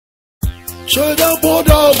Shut up, board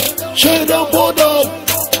up. Shut up, board up.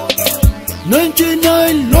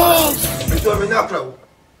 99 laws. Me na pro.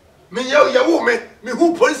 Me ya wo me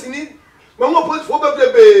who police ni. Me mo police for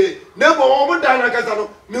be na bo mo dan na kasa no.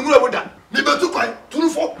 Me ngura bo dan. Me betu kwan tunu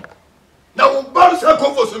fo. Na wo ba sa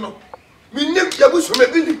ko so no. Me nim ya busu me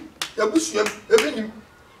bi ni. Ya busu em e bi ni.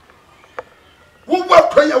 Wo wa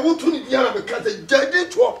kwa ya wo tunu dia na me kasa jade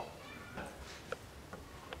to.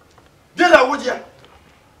 Dia la wo dia.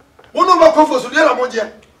 Wo no ba ko so dia la mo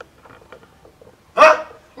dia. Ha?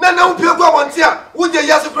 Na upie kwa wantia uje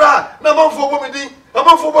yasukra na manfo bomidi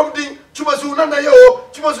amanfo bomidi chumasu na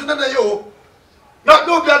yo na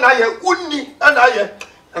no bia na ye unni na ye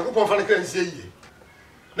akopon fa ne kransie yie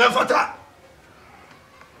na fata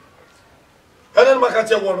enen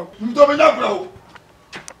makati wono mdo me nyakra o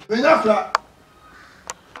me nyakra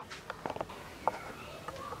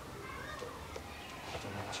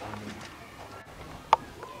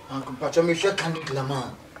Uncle Pacho me share candy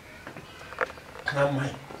lama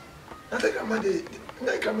kamai I think I'm at the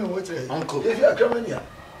uncle. If you are coming here,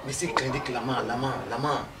 we see clinic lama.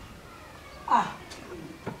 Ah,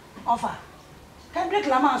 offer. Can break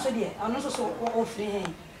lama so dear. I'm not so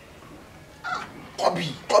offering.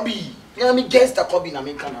 Kobe. You me guess the Kobe na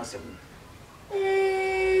me can answer.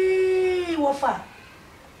 Offer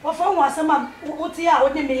was a man what ya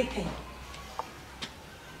only making.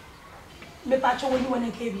 Me patch when you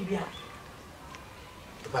want to KB.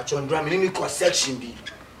 Pacho ndra me ni cross section bi.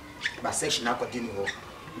 Ba section na kwade ni ho.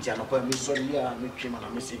 Ntia no kwa me sorry ya me twema na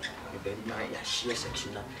me se me be na ya share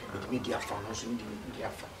section na me media fa no so ndi media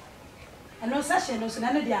fa. Ano section no so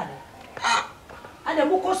na no dia da. Ada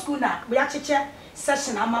mu ko school na we acheche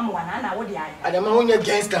section amamo na wo dia ai. Ada ma wonya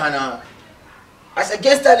gangster na. As a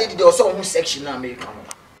gangster lady there also one section na me kan.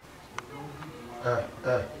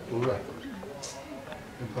 Ura.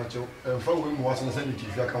 Pacho, fa we mo waso na se ni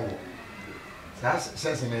tifia kan wo.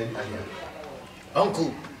 Says in any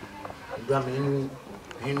uncle, do I mean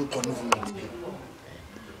you can movement?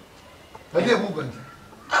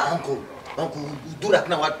 Uncle, do that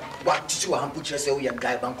now. What teach you and put yourself your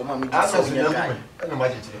guy bank on me? I don't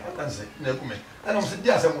imagine. I can't say, I don't say,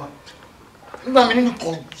 yes, someone. I mean, you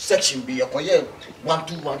call section B, a quiet 1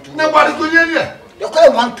 2 1 2. Nobody could hear you. You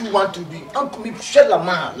call 1 2 1 2 B. Uncle, me shed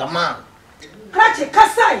Lama. Cratch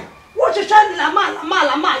Kasai. What you trying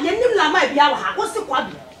lama, you knew lama be our house. What's the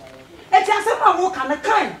quabi? It's just a walk on the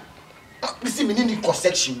kind. You see, me need cross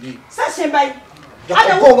section B. Section by I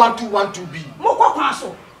don't go 1 2 1 2 B. Moko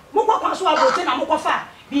Paso, about 10 and Mokofa,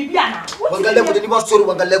 Bibiana. What level did you want to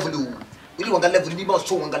one level? You want a level, you must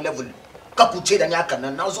show one level. Capuche and Yakan,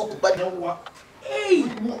 and now so bad. Hey,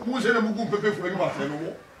 who's in a Mugu Pepe for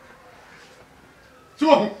anyone?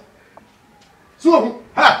 So,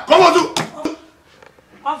 ha, come on, do.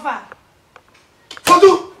 Offer.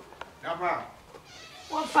 Fodu.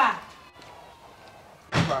 Offer.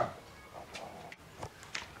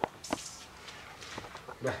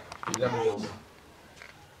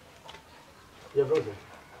 Yeah, brother.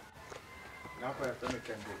 Now I have to make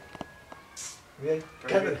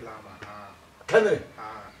Can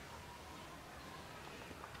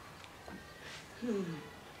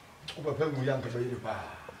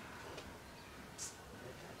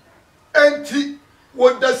Enti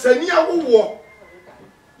woda sania wo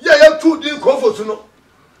ya tu din kofo so no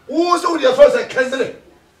wo so dey first kandre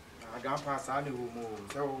aga pass ani wo mo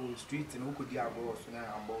so street no ko di abo so na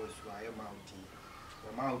abo so aye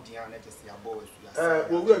mountain ana just abo so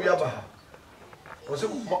wo wi aba wo se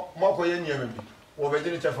mo ko ye nyema bi wo be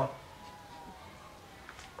jini chefa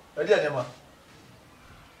adi anyama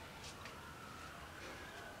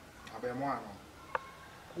abe mo ano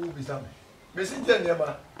ku bi sam be si je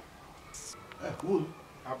nyema cool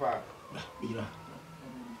apa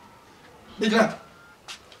Mira.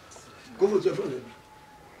 Como você falou?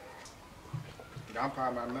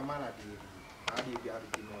 Grandpa, my man, I did the other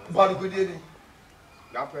thing. Body good day.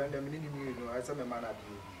 Grandpa, and the minute you know, I said, my man,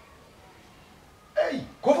 hey,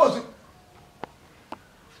 come on.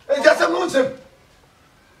 Hey, just a nonsense.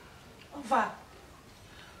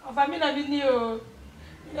 Offer me na mini o.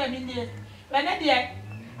 Na mini. When na dey,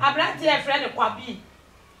 abra dey friend Kwabi.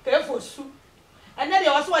 Ke for su. And na dey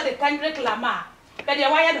also the Kendrick Lamar. Be dey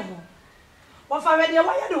wire no ho. Offer we dey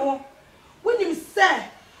wire no ho. When him say,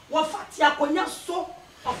 "Wa fati akonya so."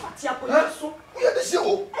 Ofati akonya so. We are the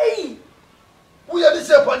show. Hey. We are the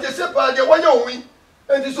shepherd, the shepherd, the one you win.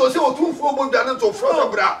 And this was so two for both the to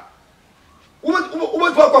front bra.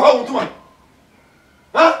 What talk about to man?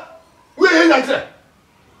 Huh? We ain't answer.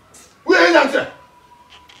 We ain't answer.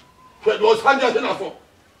 That was 100 enough for.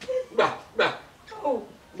 Bah. Oh.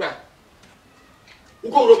 Bah. Who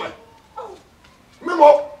go over? Oh.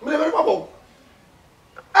 Memo,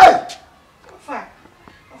 Hey!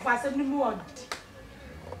 Ofa se ni mu od.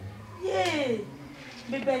 Yay!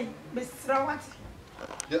 Bebe, be sra what?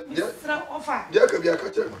 Sra ofa. Dia ka bia ka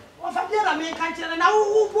chere. Ofa bia na me ka chere na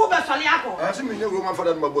wo be sole akọ. Ase me ne wo man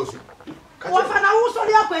fada no mabosu. Ofa na wo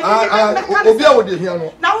sole akọ e. Obi a wo de hia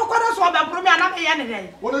no. Na wo kodo so be pro me ana me ye ne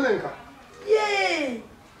den. Wo ne nka. Yay!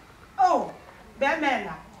 Oh, be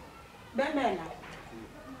mena.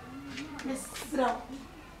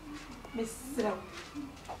 Misra.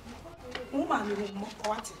 Uma mi mo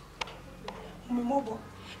kwate. Mi mobo.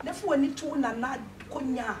 Na fu ani tu na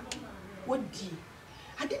konya. Wodi.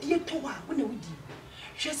 Ade de to wa, wo na wodi.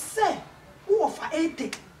 Hwe se, wo fa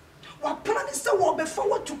 80. Wa plan se wo be fa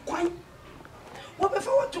wo tu kwan. Wo be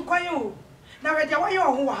fa wo tu kwan o. Na we de wa ye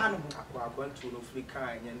ho wa ha no. Akwa kwantu no free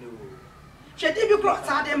kan nya ne o. Hwe de bi cross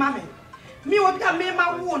ade ma me. Mi obi a me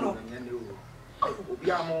ma wo no.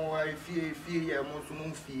 Obi amo fie ye mo so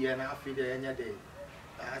mo fie na afi de nya de.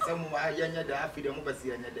 Asem wa ye nya de afi de mo basi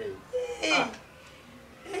nya de.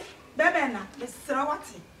 Bebe na, mesra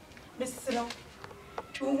wati. Mesra.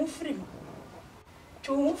 Chu frim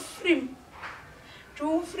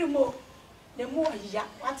o. Ne mo ya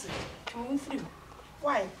wati. Chu frim.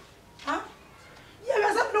 Why? Huh? Ye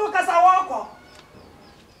be sa no kasa wako.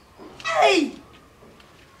 Hey.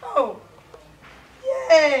 Oh.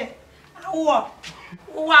 Yeah.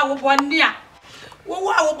 Wo bonia.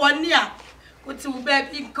 Wo bonia. Kuti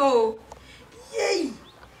baby go. Yay.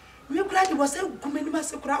 Me kura di wose gumeni ma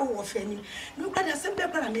se kura wo fani. Me kura di asem be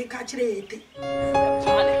kura na me ka kire ete.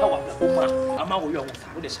 Chale ha wa boma. Ama wo yo wo sa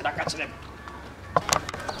wo de sheda ka kire me.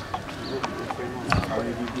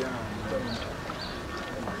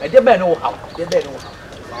 De be no how.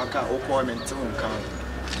 Aka o ko men ti won kan.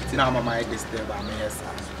 Ti na mama e disturb am yes.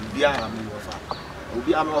 Bia am yo fa.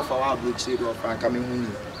 Obi am ofa wa bro chire do fa ka me huni.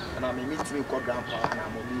 Na me meet me ko grandpa na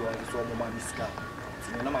mo bi wo so mo ma miska.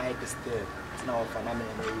 Ti na ma e disturb. Ti na ofa na me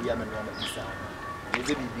no ya me no ma bisa. Me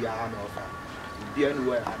de bia am ofa. Bia no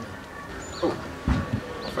wa am. Oh.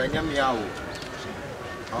 Ofa nya me a o.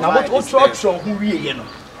 Na what tro hu wie ye no.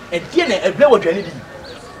 E die na eble wo dwane di.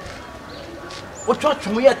 Wo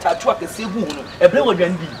tro ye tattoo akese hu no. Eble wo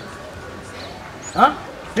dwane di. Ha?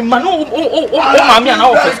 Di manu o ma mi ana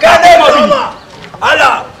ofa.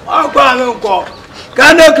 Ala, akwa nko.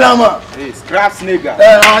 Kande klama. Hey, scraps nigga.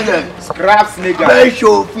 Anje. Scraps nigga. Be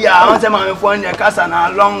show fia, I want my phone ya kasa na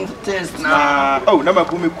long things na. Oh, na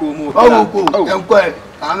makumi ko mu. Oh, ko. Enko.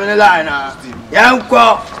 Amene line na.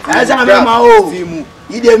 Yanko. Esa me ma o. Stimu.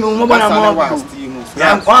 Ide mi mo bana mo. Stimu.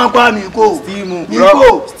 Yanko akwa mi ko. Stimu. Mi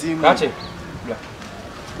ko. Stimu. Kache.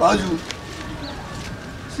 Bazu.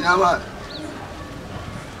 Sinama.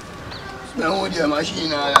 Na wo dia machine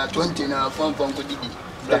na 20 na fon ko didi.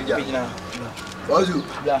 Bazu.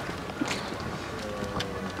 Bla.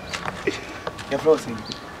 Ya frozen.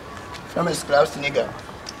 From a scraps nigga.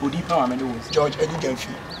 Odi pa wa me no. George Eddie Jamfi.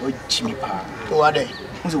 O Jimmy pa. O wade.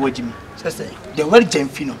 Who's the Jimmy? Sese. The word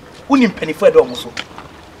Jamfi no. Uni penifo e do mo so.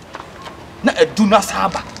 Na edu na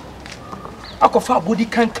saba. Akofa body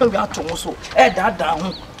kan wi ato mo so. E da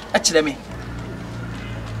ho. E kire me.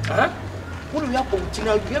 Ha? Wulu ya ko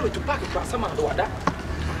tina wi e to park kwa sama do wada.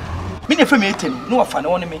 Me ne fam eten no wafa na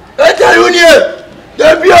woni me. Etaru ni e.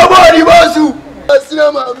 De bi obo di bosu.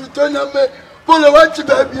 Sinama mi to na me. Polo watch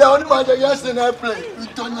baby on my yesterday play. Mi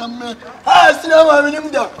to na me. Ah sinama mi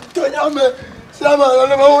nim da. To na me. Sinama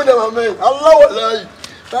na ma wo na me. Allah wallahi.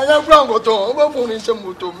 Tanya frango to. Obo fun ni se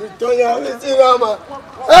moto mi to na me sinama.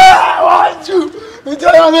 Ah want you. Mi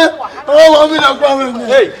to na me. Oh wa mi na kwa me.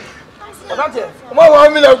 Hey. Odate. Oma wa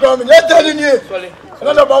mi na kwa me. Let tell ni e.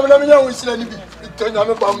 Na da ba mi na mi nya wo sira ni bi. Mi to na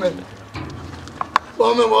me ba me.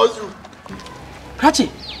 Ba me wazu. Kachi.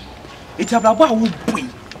 Iti abrabo a wo bui.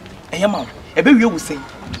 Eyema. Ebe wie wo sei.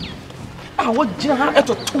 Ah wo gina ha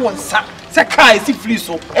etoto wonsa. Se kai si free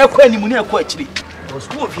so. Ekwa animu na ekwa akiri.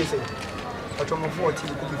 School of say. Atomo 14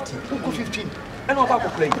 Ku 15. Eno ba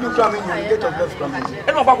kokrai. You come in your date of birth from me.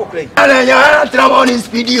 Eno ba kokrai. Ala ya travel on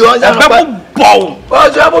speedy o za Ebe bo.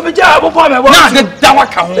 O so abo bi ja abo po me bo. Na de dawa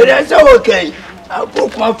ka ho. There is okay.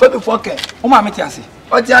 Abo kuma fa before ke. O ma meti ase.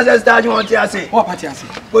 O ti ase stage o ti ase. O party ase.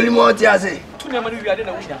 Polimo o ti ase. Tu ne ma ni wiade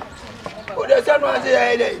na wunya. O de se no ase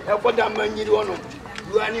ya ide. E for da man yiri wono.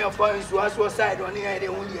 You ani of fans so side on here dey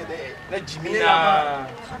hunde be. Na Jimmy na.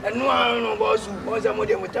 Enu anu boss o se mo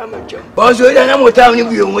de mutam chem. Boss o de na mutam ni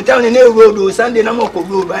buyo mutam ni na road o Sunday na mo ko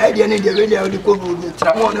road. Ba de ni de we de ko road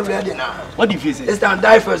tra mo no be de na. What do you say? It's stand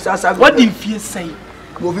die first as What do you say?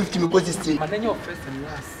 Go 50 me go 60. Man then your first and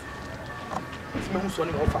last. If me who so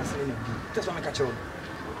ni mo fast ni. That's why me catch you.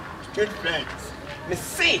 Straight friends. Me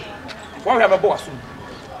say. Why we have a boss soon?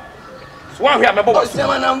 One here, my boss. So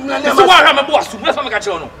one here, my boss. Where's my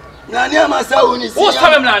catcher? Nanya Masao is what's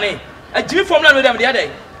time, Nani? A Jimmy from London the other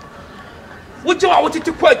day. What you wanted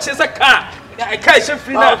to purchase a car? I can't say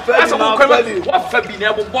free now. That's what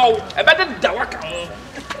Fabina will bow. I better Dawaka.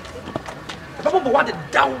 What the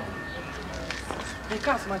down? I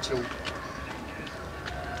can't match you.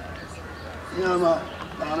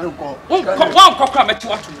 One cock, I'm at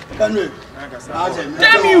what? Damn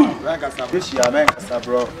you! This year, man,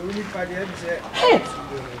 bro.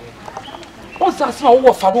 What's that small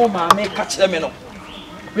wolf? I don't mind catch them in.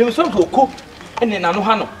 We must go cook and then I know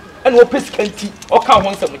Hano and what pescanty or come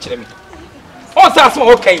once a much. What's that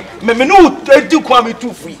small okay? Memenu do come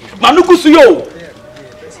too free. Manuku yo.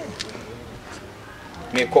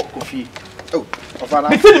 Me cook coffee. Oh,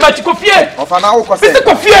 me see the magic coffee. Of an hour, coffee.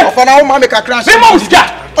 Of an hour, mamma crash.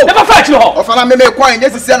 Never fight you. Of an hour, me coin.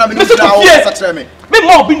 Yes, it's an hour. Me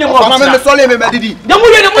more be more. I'm sorry, me medidi. The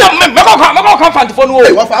woman, me come find for no.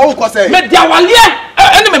 Of our course, me dia walia.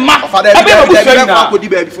 Enemy ma. I be go be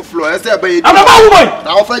baby for floor. I say be. I'm a woman.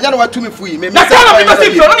 Now for January to me free. Me. Na kana me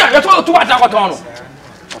say you no ya to what I want.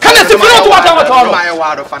 Can you see to what I want? My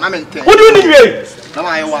word of an amen. Who do you need? Na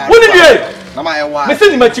my word. Who do you need? Na my word. Me say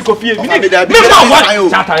ni machi kofi. Me what?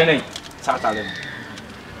 Saturday. Saturday.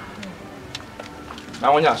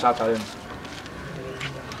 Na wonya Saturday.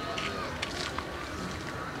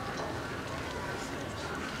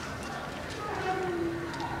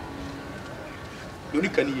 Doni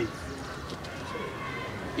kaniye.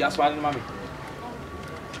 Ya swali mami.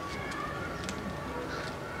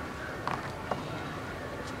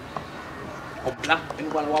 Obla eni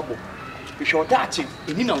wala wabo. Bi sho dachi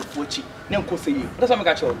eni na mfuochi. Na nko seye. That's what me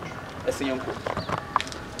catch you. Ese yanko.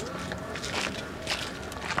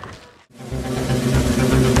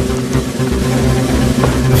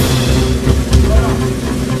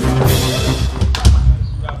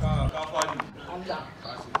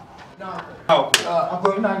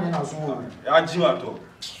 Ako ina nyina so ya jiwa to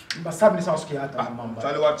mba sabni sa oski ata mamba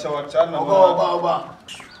tale wacha na oba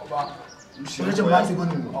mshije basi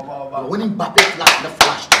goni oba woni Mbappe flash the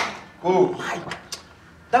flash go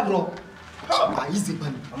that bro easy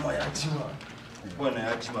ban ama ya jiwa bona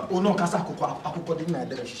ya jiwa ono kasa akoko de na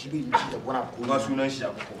daga shishibe yi da bona ko ba sunan shi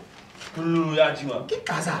akoko kullu ya jiwa ki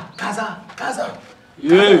kaza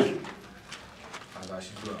ye aga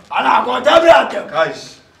shi jiwa ala ko dabra ta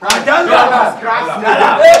guys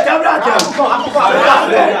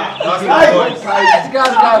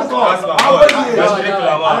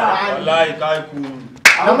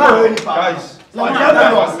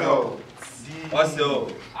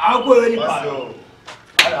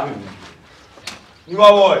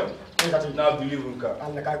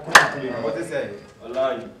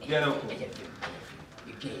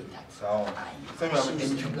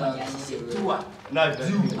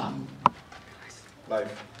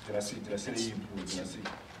Did I see you?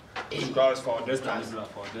 Guys for this time.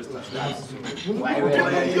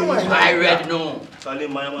 I read no. Sally,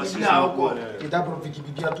 my machine. That brought Vicky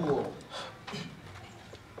Bigia to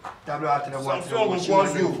Tablo at the one song was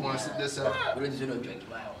you for this.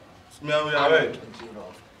 Smell me away.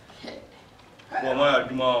 Well, my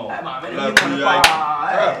tomorrow.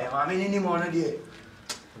 I'm in any morning.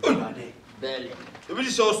 Belly. The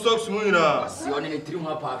video show stocks moving now. You only need 3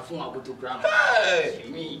 more apart from I go to ground.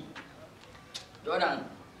 Me. Jordan.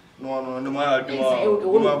 No, my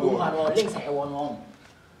tomorrow. Links I want on.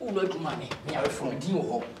 Who know to money? Me are from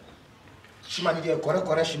Dio. She might get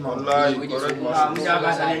correct. She might lie.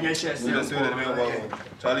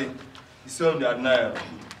 Charlie, you saw me at night.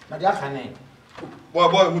 But that's her name. Boy,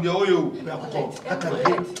 who do you? I can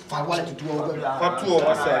hate for what to do over there. For 2 of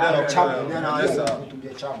us, then I'll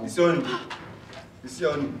it's only. It's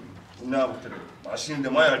only now. Machine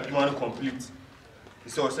the Maya demand complete.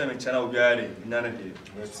 It's all same channel be added in none of day.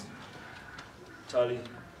 Charlie.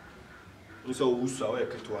 We saw who's our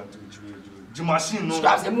to want to machine no.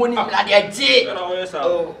 Scraps the money bloody idea.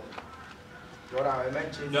 Oh.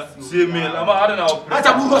 See me, I'm out now. That's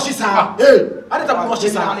a bullshit, sir. Hey, I don't know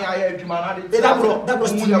sir. That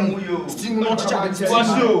was still not charged.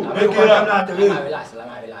 What's you? Make it up.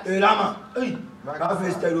 Hey, Lama. Hey, my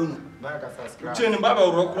face tell you. Chain Baba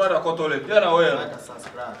rock rather cotole. They are aware.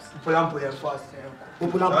 Pulampo is fast. I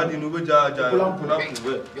didn't know Pulampo.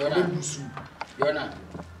 You're not.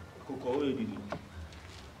 Coco,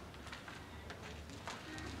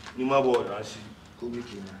 you my boy, I see.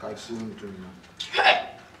 Hey,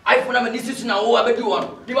 I put a decision now. Oh, I bet you one.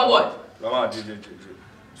 You my boy.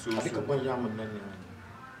 So,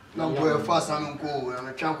 now boy, fast and go.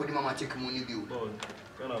 I'm trying to do my check money bill.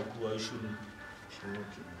 Can I go? I shouldn't.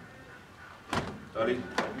 Sorry, you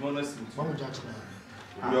want to see?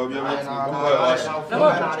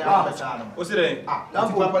 What's it?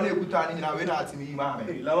 That's what I'm going to do.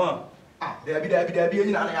 There be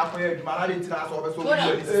any other appointment. Man, I didn't tell us over so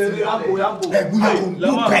many.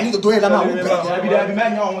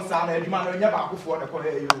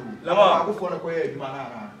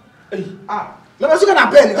 Let us get a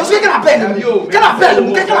pen. Let's get a pen. You can a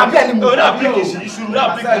pen. Get a pen. No application. You should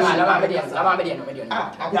not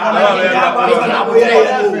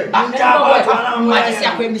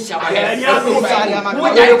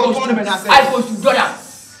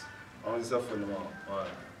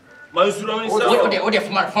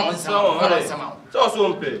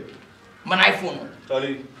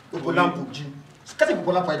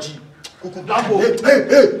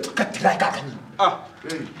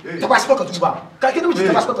Tabasco to Tuba. Can you do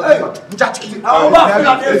Tabasco to Tuba? Jackie.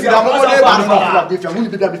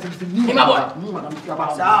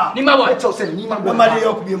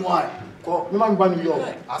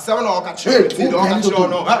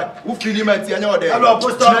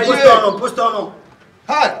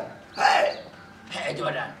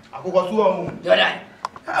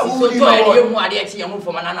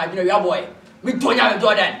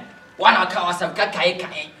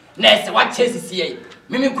 Nessa, what chases here?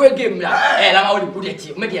 Mimi quick game, la only put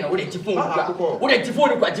it, maybe an old phone. What a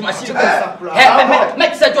phone got to my sister.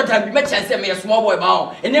 Make such a time, make sense, me a small boy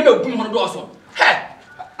bound, and never put on Dawson.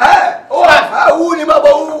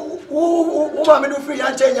 Who want me to free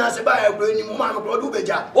and change us by a brainy mamma or do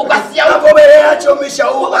better? Oh, but see, I'll go there to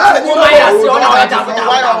Michelle. Why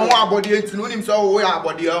body to know him so we are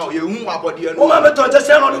body, you won't body. Oh, Mamma, don't just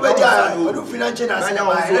sell on the better. Do financial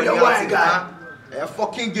guy. A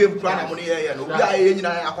fucking game plan money here. No, we are in a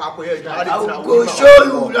paper. I'll go show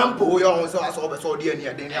you Lampo. You also saw the end.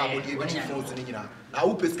 They have what you phones in Nina. I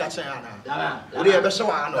hope it's catching Anna. Would they ever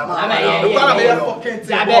show Anna? Fucking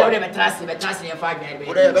trust in 5 minutes.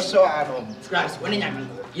 Would they ever show Anna? Scraps when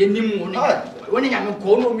you knew when you have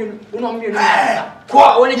called me.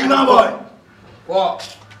 When you know, boy.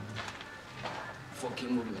 What?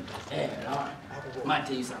 Fucking movement. Might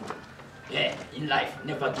tell you something. Yeah, in life,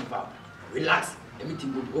 never give up. Relax.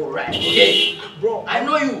 Everything will go right. Okay, bro. I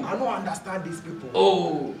know you. I don't understand these people.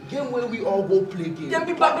 Oh, game where we all go play game. Them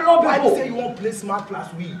people belong people. Why say you won't play smart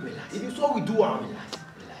class? We. Relax. It is what we do. Relax.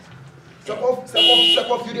 Step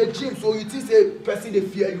off you the gym. So you think a person they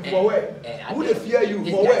fear you for where? Who they fear you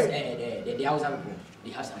for where? The house people.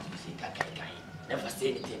 The house people say never say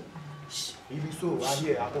anything. If you so, I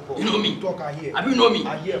hear. You know me. Talk I hear. You know me.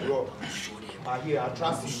 I hear, bro. I hear. I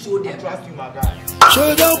trust you. Show them. I trust you, my guy.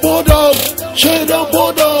 Share the border. Share the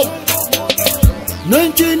border.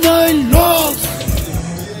 99 logs.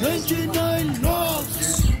 99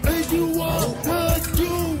 logs. 81 plus 2.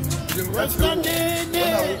 Rasty Nene.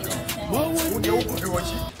 Who you open the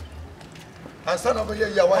watch? And son of a year,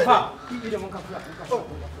 you are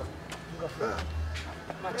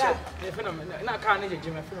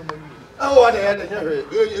oh, I had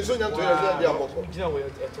you soon to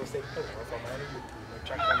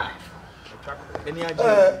any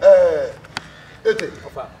idea?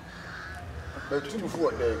 But 2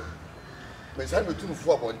 before day. But I have 2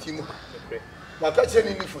 before one team. My catching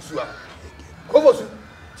in for Sua. Come on,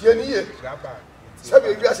 Tierney. Sabi,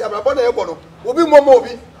 you are a bonnet, will be more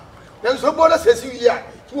movie. Then so bonnet says you, yeah,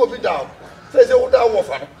 2 will be down. Says a wood hour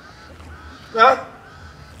for huh?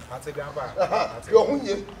 That's a grandpa.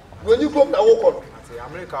 When you come now, walk on.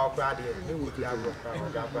 America, I'll cry here. You will be a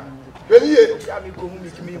grandpa. When you go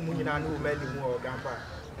meet me, Munina, no many more grandpa.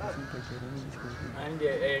 And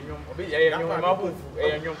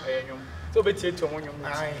so be to one.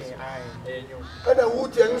 And I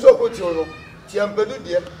would tell you so good to Tiampedu,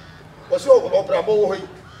 dear. Was so opera boy,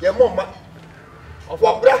 your mamma. Of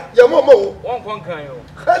opera, your mamma. One kind.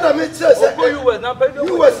 And I mean, you were not better.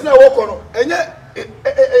 You was now walk on. And yet,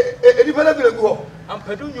 a development go. I'm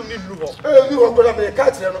Pedro, you mean Lugo. You were going to be a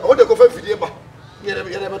cat and all the coffee for the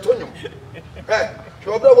you never told him. Eh,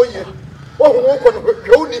 you are here. One who walk on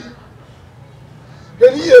the only.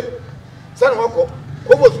 Then here, San Hoko,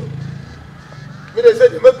 almost. When I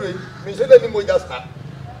said, remember, me said any just that.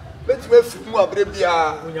 Let's make some more baby.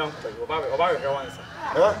 Young, about your answer.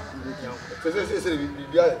 Huh?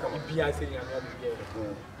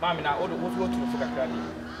 Mammy, now, what go to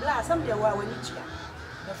the last Sunday, where we need you.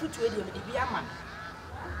 The fruit radio with the beer man.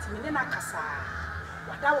 Timina Cassa.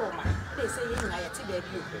 What our woman, they say, I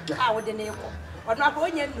baby. How would the name? Or not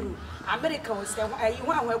going in America, say, you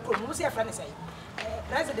want to promote your friend, say.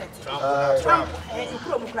 President Trump,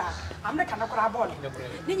 I'm not going to grab on.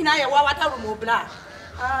 Nina, I want to move black.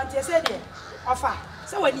 Just said, offer.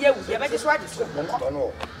 So when you have just right,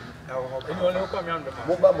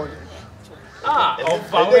 Ah, we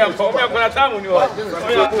are going to town.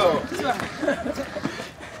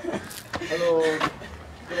 Hello.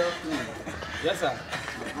 Good afternoon. Yes, sir.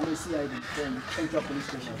 I'm a CID from Central Police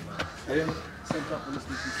Station. Central Police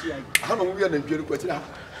Station, CID. How long we are in the question?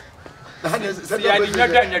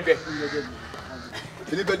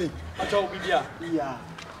 Anybody? Yeah.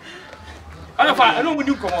 I don't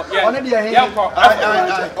want come out. Yeah.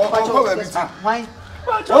 Why?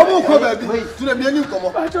 You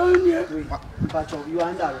are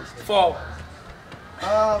under arrest. For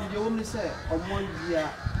you only say on 1 year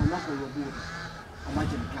I'm not going to go. I'm not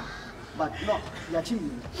going to but no, you're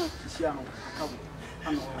chimney.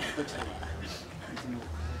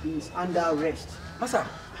 He's under arrest. Massa,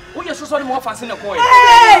 who you so more fast in the coin?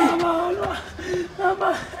 Hey!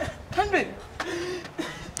 Mama. Henry.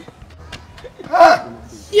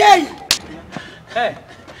 Yay! Hey.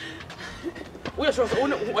 We are so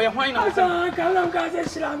why now? I'm going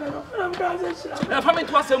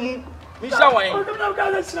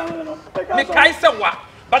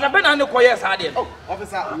but I've been on the quiet side.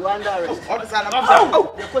 Officer, You are under arrest. officer,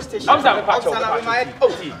 Your station.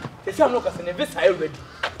 They say I'm not going to visit already.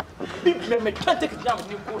 Me can't take it down.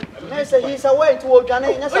 I say he's away to Ghana.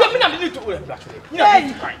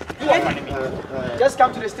 Just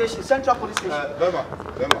come to the station, Central Police Station. Bema.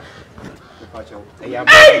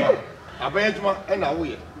 I bet you and I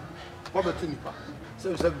will. What a tinipa.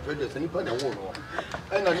 So, 7 predators and you put a war.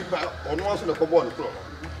 And I on once in the Cobon Club.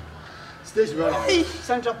 Station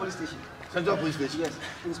Central Police Station. Central Police Station. Yes.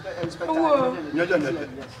 Inspector.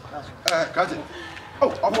 Cousin.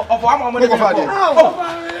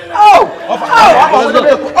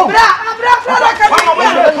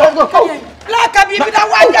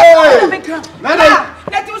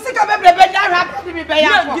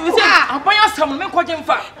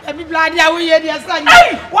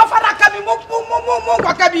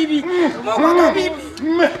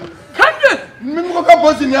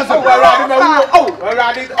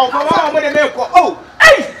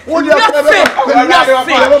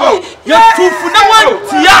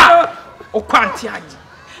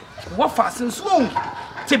 What fasten so?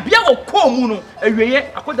 To be a common, a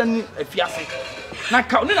way, according to a fiancé. Now,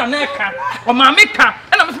 counting on Neka, or Mamika,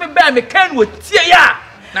 and I'm going to be can with Tia,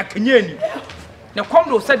 Nakanyani. Now,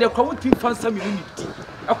 Condo said they're coming to find some unity.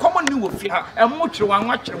 A common new fear, and much one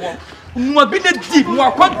watcher one. More been a deep,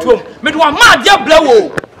 more control, made one mad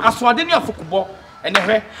blow. As for the near football, and the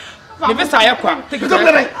hair. Never say I take it.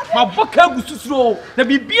 My book was slow. The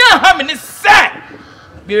Bibia having is sad.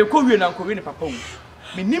 Be a Korean and Korean papa.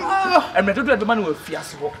 Minim and my daughter the man will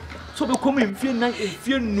fiasco. So we come in fear night and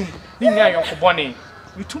fear noon. Nina your bonnet.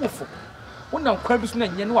 We too for. One now crabs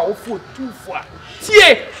and you know our food too far.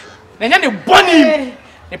 See, then any bonnie.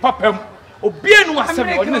 A papa. Or being was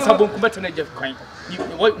seven or in some combatant nature kind. You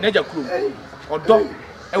nature crew or dog.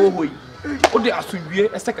 Ever way. Or they are soon be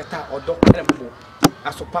a secretary or dog and a boy.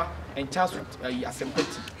 Asopa and Charles assembly.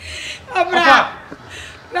 Papa,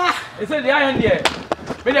 he said the iron there.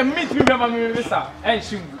 When I meet you, Mamma, and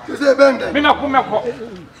she will be not come up.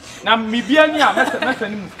 Now, me be a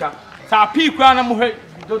Muska. Sapi Kwana Mohe,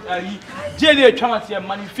 Jelly, Chamas,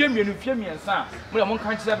 money, Femi, and son. We are one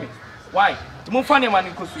country. Why? The more funny one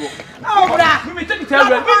in Kosovo. Oh, you may take it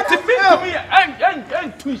me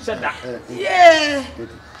and two said that. Yeah.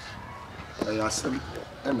 I asked him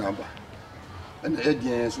a number. And the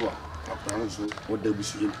Edians were what they were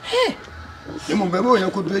seeing. You remember you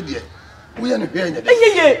could read it. We are in a penny.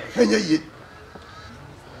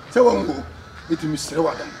 So one go with Mr.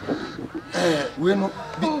 Waddam. We know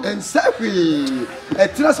and Sappy a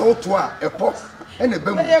trust or two, a pop and a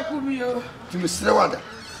bamboo to Mr. Waddam.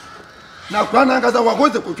 Now, Grandacas are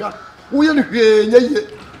going to cook. We are here.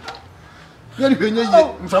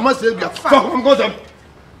 From us, I'm going to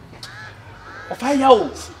fire.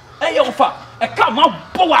 Hey, offer. I come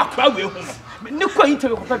out, bow out, no quite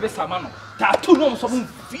to Professor Samano. Tattoo no some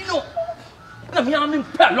fino. I'm in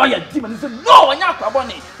lawyer demon. No, I'm not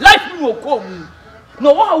bonnie. Life will come.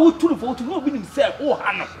 No, I would to vote to no meaning himself. Oh,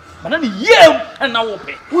 Hannah. But I'm here and now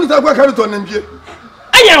pay. Who is that? What kind of turn and gear?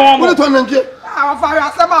 I am one turn and gear. Our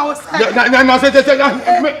father, somehow said, I'm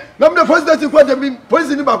the president who had been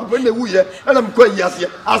poisoning about when they were here, and I'm quite yes.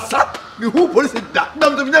 I sat you who police that.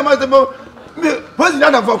 None of them as the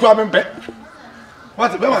president of a problem.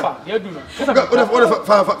 What's the matter? You do from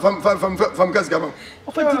Cascabon.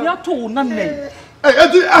 Of a two, none. I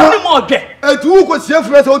do more day. A two was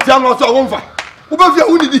self-less hotel or so over. Who was your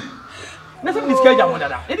unity? na se miska ja mo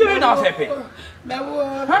dada e de we na fa pe mewo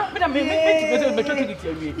ha me da me ticket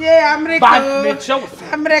awie ye America ba me chew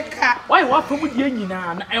America why wa fa mu die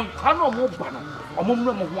nyina na enkwa na mo ba no omo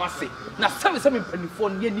mu mo ho ase na se me panifo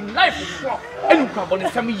ne ni life fo enu kwa bo ne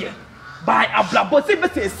sem ye by ablabo se be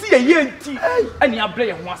se si ye nti ani abre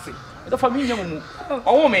ye ho ase da fa mi nyam mu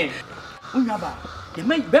owo me unya ba ye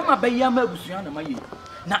me be ma ba ya ma abusua na ma ye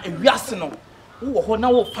na ewiase no wo ho na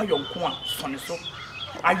wo fa yonko a so ne so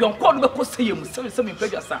ayonko no be ko se ye mu se me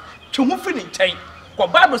pagasa twemu fi ne nkyɛn ko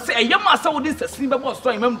bible se eyam asa wo din sasini be bo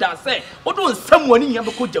so imam da se wo do nsam woni nya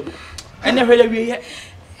be ko jabu ene hwe ya wie ye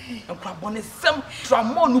nkwa bone sam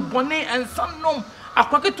tramonu bone ensanom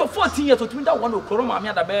akwake to 14 years otumi da won okoro ma me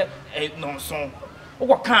ada be nonson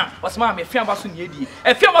wo kan wasema me fiam baso ne edi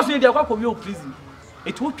fiam baso ne edi akwa ko wi o prison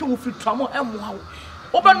etu twemu fi tramo emwa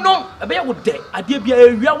obenom ebe ye wo de ade bia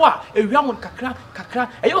ewia wa ewia mo kakra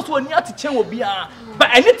eyo so ani ate chen wo bia ba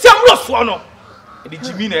eni tiam ro so no e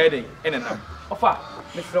jimi na eden enenam ofa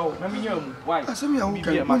me fro na me nyam why asem ya wo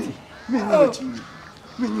kan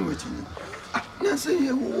me ni wati na say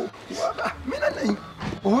ye wo me na nan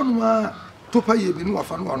ono ma topa ye bi no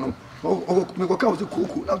wafa no ono me ko ka wo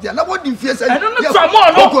kuku na dia na wo di fie say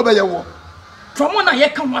ko be ye wo tramo na ye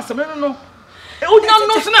kan wasem no e o nya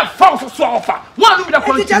no se na fa so ofa wa no bi da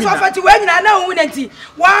ko ti just ofa ti we nyina na hu nanti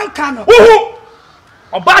wan ka no uhu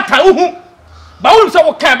oba ta uhu ba wo se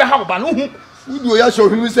wo kan be ha ba no uhu udu ya show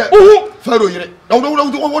him say faro yire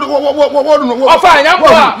ofa nya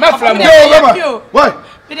mpa me fra mo why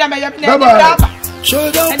Bidia me yam na drama. Show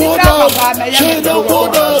the border. Show the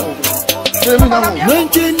border.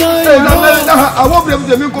 99. I won't be able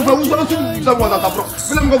to make a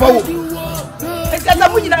Esa na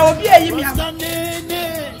mu nyina obi ayi mi am.